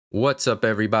What's up,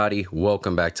 everybody?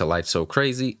 Welcome back to Life So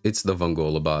Crazy. It's the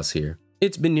Vongola Boss here.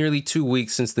 It's been nearly 2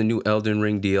 weeks since the new Elden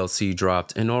Ring DLC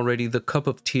dropped, and already the cup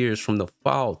of tears from the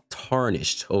foul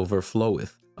tarnished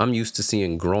overfloweth. I'm used to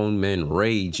seeing grown men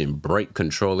rage and break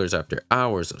controllers after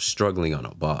hours of struggling on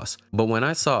a boss. But when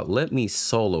I saw Let Me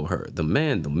Solo Her, the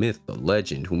man, the myth, the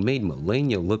legend who made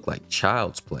Malenia look like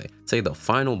child's play, say the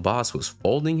final boss was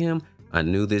folding him, I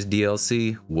knew this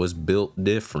DLC was built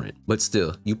different. But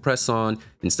still, you press on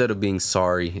instead of being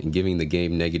sorry and giving the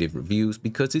game negative reviews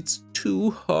because it's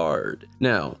too hard.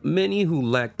 Now, many who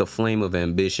lack the flame of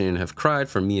ambition have cried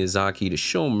for Miyazaki to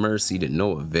show mercy to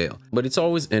no avail, but it's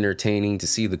always entertaining to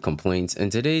see the complaints,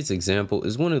 and today's example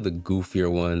is one of the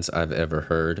goofier ones I've ever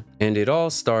heard. And it all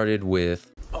started with...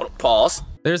 Pause.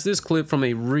 There's this clip from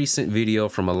a recent video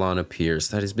from Alana Pierce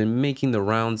that has been making the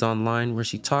rounds online where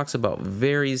she talks about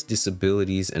various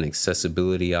disabilities and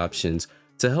accessibility options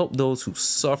to help those who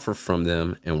suffer from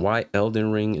them and why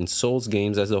Elden Ring and Souls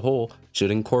games as a whole should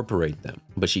incorporate them.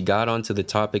 But she got onto the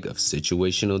topic of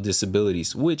situational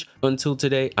disabilities, which until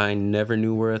today I never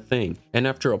knew were a thing. And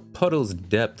after a puddle's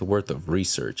depth worth of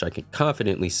research, I can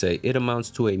confidently say it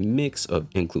amounts to a mix of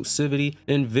inclusivity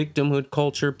and victimhood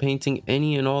culture, painting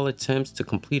any and all attempts to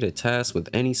complete a task with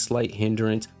any slight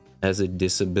hindrance as a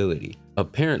disability.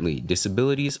 Apparently,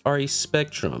 disabilities are a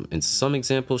spectrum, and some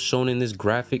examples shown in this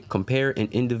graphic compare an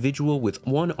individual with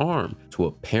one arm to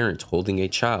a parent holding a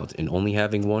child and only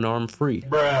having one arm free,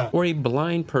 or a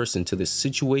blind person to the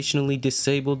situationally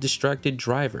disabled distracted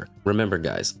driver. Remember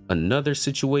guys, another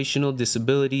situational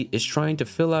disability is trying to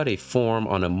fill out a form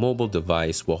on a mobile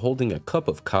device while holding a cup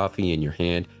of coffee in your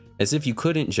hand as if you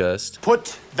couldn't just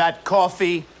put that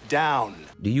coffee down.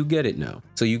 Do you get it now?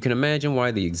 So you can imagine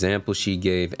why the example she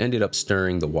gave ended up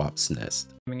stirring the WAP's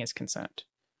nest. Is concerned.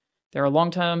 There are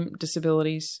long-term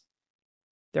disabilities,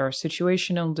 there are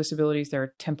situational disabilities, there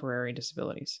are temporary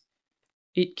disabilities.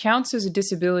 It counts as a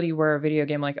disability where a video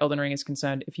game like Elden Ring is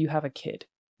concerned if you have a kid.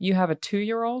 You have a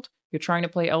 2-year-old, you're trying to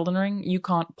play Elden Ring, you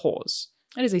can't pause.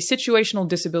 That is a situational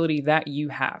disability that you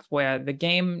have, where the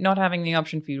game not having the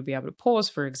option for you to be able to pause,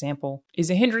 for example, is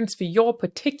a hindrance for your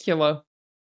particular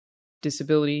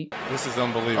disability. This is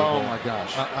unbelievable. Oh my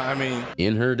gosh. I mean...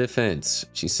 In her defense,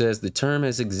 she says the term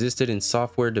has existed in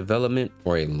software development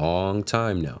for a long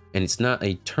time now, and it's not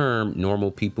a term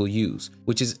normal people use,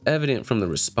 which is evident from the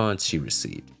response she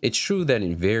received. It's true that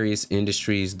in various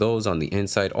industries, those on the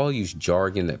inside all use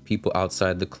jargon that people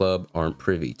outside the club aren't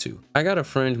privy to. I got a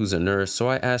friend who's a nurse, so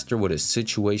I asked her what a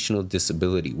situational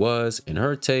disability was, and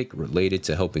her take related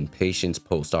to helping patients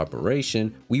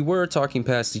post-operation. We were talking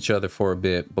past each other for a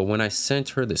bit, but when I sent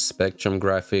her the spectrum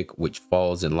graphic, which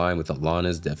falls in line with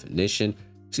Alana's definition,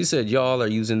 she said y'all are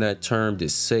using that term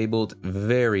disabled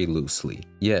very loosely.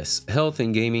 Yes, health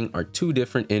and gaming are two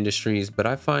different industries, but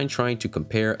I find trying to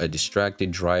compare a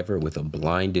distracted driver with a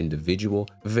blind individual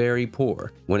very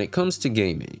poor. When it comes to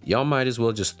gaming, y'all might as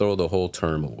well just throw the whole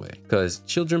term away, because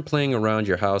children playing around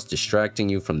your house distracting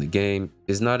you from the game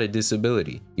is not a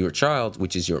disability. Your child,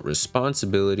 which is your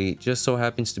responsibility, just so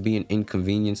happens to be an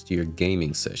inconvenience to your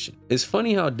gaming session. It's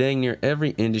funny how dang near every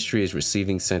industry is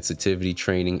receiving sensitivity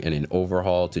training and an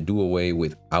overhaul to do away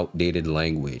with outdated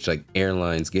language, like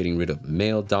airlines getting rid of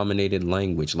male-dominated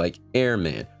language like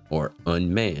airman or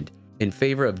unmanned, in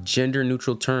favor of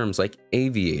gender-neutral terms like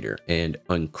aviator and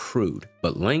uncrewed.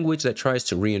 But language that tries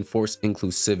to reinforce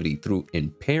inclusivity through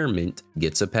impairment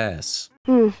gets a pass.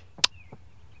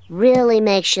 Really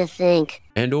makes you think.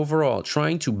 And overall,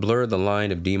 trying to blur the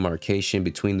line of demarcation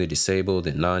between the disabled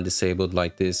and non-disabled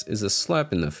like this is a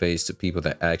slap in the face to people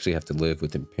that actually have to live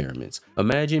with impairments.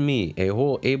 Imagine me, a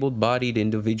whole able-bodied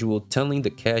individual, telling the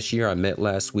cashier I met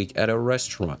last week at a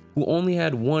restaurant who only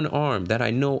had one arm that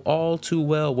I know all too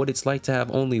well what it's like to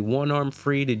have only one arm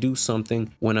free to do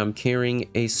something when I'm carrying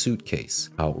a suitcase.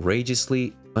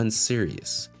 Outrageously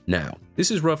unserious. Now,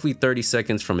 this is roughly 30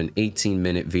 seconds from an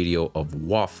 18-minute video of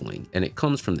waffling, and it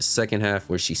comes from the second half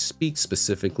where she speaks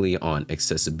specifically on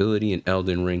accessibility in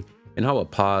Elden Ring and how a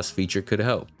pause feature could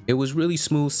help. It was really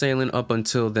smooth sailing up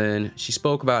until then. She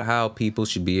spoke about how people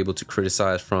should be able to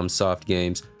criticize FromSoft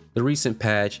games, the recent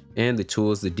patch, and the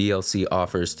tools the DLC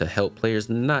offers to help players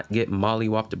not get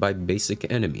mollywopped by basic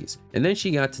enemies. And then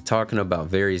she got to talking about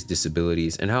various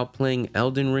disabilities and how playing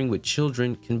Elden Ring with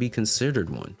children can be considered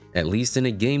one, at least in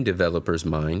a game developer's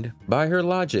mind. By her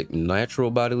logic,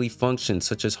 natural bodily functions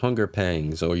such as hunger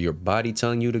pangs or your body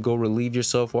telling you to go relieve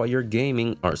yourself while you're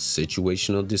gaming are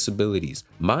situational disabilities.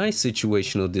 My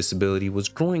situational disability was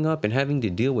growing up and having to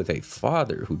deal with a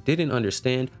father who didn't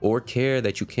understand or care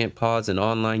that you can't pause an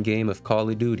online game of Call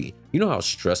of Duty. You know how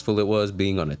stressful it was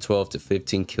being on a 12 to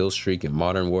 15 kill streak in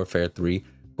Modern Warfare 3,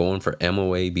 going for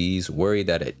MOABs, worried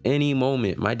that at any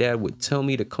moment my dad would tell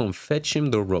me to come fetch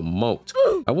him the remote.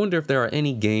 I wonder if there are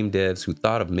any game devs who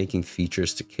thought of making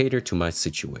features to cater to my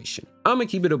situation. I'ma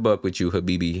keep it a buck with you,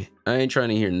 Habibi. I ain't trying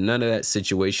to hear none of that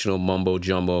situational mumbo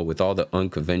jumbo with all the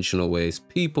unconventional ways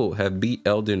people have beat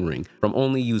Elden Ring, from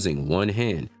only using one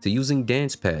hand, to using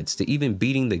dance pads, to even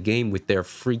beating the game with their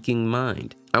freaking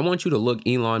mind. I want you to look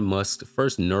Elon Musk, the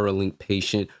first Neuralink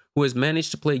patient who has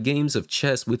managed to play games of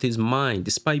chess with his mind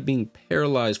despite being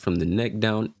paralyzed from the neck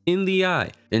down, in the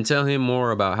eye, and tell him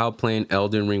more about how playing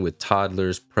Elden Ring with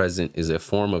toddlers present is a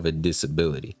form of a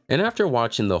disability. And after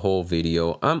watching the whole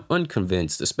video, I'm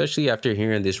unconvinced, especially after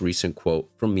hearing this recent quote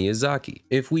from Miyazaki.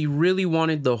 If we really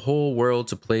wanted the whole world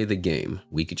to play the game,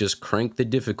 we could just crank the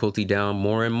difficulty down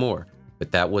more and more.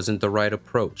 But that wasn't the right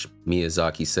approach,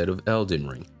 Miyazaki said of Elden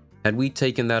Ring. Had we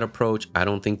taken that approach, I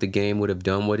don't think the game would have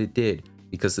done what it did,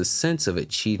 because the sense of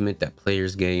achievement that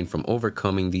players gain from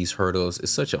overcoming these hurdles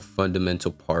is such a fundamental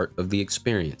part of the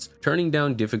experience. Turning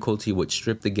down difficulty would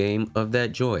strip the game of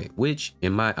that joy, which,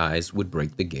 in my eyes, would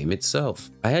break the game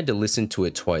itself. I had to listen to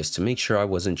it twice to make sure I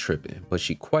wasn't tripping, but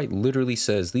she quite literally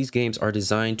says these games are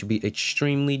designed to be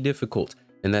extremely difficult,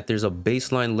 and that there's a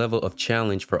baseline level of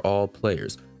challenge for all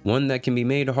players. One that can be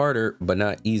made harder, but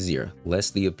not easier,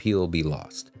 lest the appeal be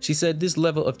lost. She said this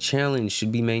level of challenge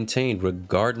should be maintained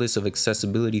regardless of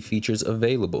accessibility features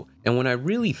available. And when I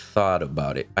really thought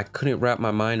about it, I couldn't wrap my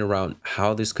mind around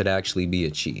how this could actually be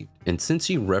achieved. And since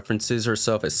she references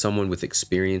herself as someone with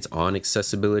experience on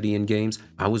accessibility in games,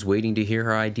 I was waiting to hear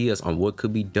her ideas on what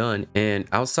could be done, and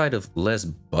outside of less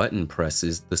button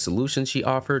presses, the solution she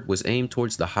offered was aimed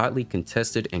towards the hotly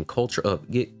contested and culture of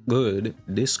get good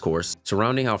discourse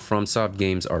surrounding how FromSoft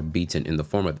games are beaten in the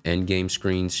form of endgame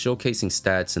screens showcasing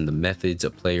stats and the methods a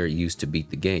player used to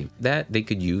beat the game, that they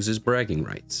could use as bragging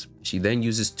rights. She then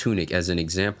uses Tunic as an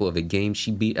example of a game she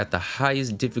beat at the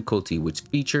highest difficulty, which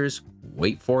features,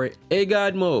 wait for it, a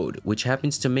god mode, which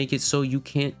happens to make it so you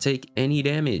can't take any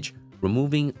damage,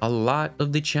 removing a lot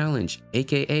of the challenge,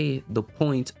 aka the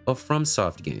point of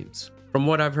FromSoft games. From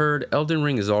what I've heard, Elden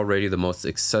Ring is already the most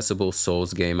accessible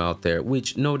Souls game out there,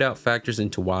 which no doubt factors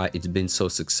into why it's been so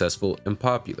successful and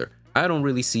popular. I don't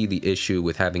really see the issue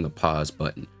with having a pause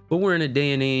button, but we're in a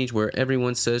day and age where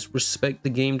everyone says respect the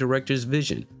game director's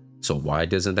vision. So why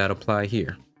doesn't that apply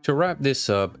here? To wrap this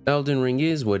up, Elden Ring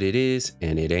is what it is,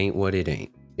 and it ain't what it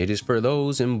ain't. It is for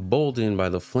those emboldened by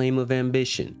the flame of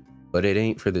ambition, but it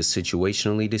ain't for the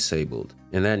situationally disabled,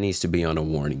 and that needs to be on a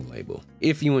warning label.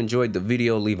 If you enjoyed the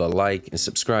video, leave a like and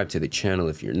subscribe to the channel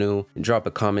if you're new, and drop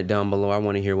a comment down below. I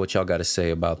want to hear what y'all got to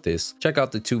say about this. Check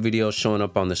out the 2 videos showing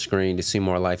up on the screen to see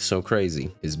more Life So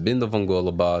Crazy. It's been the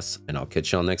Vongola Boss, and I'll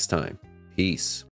catch y'all next time. Peace.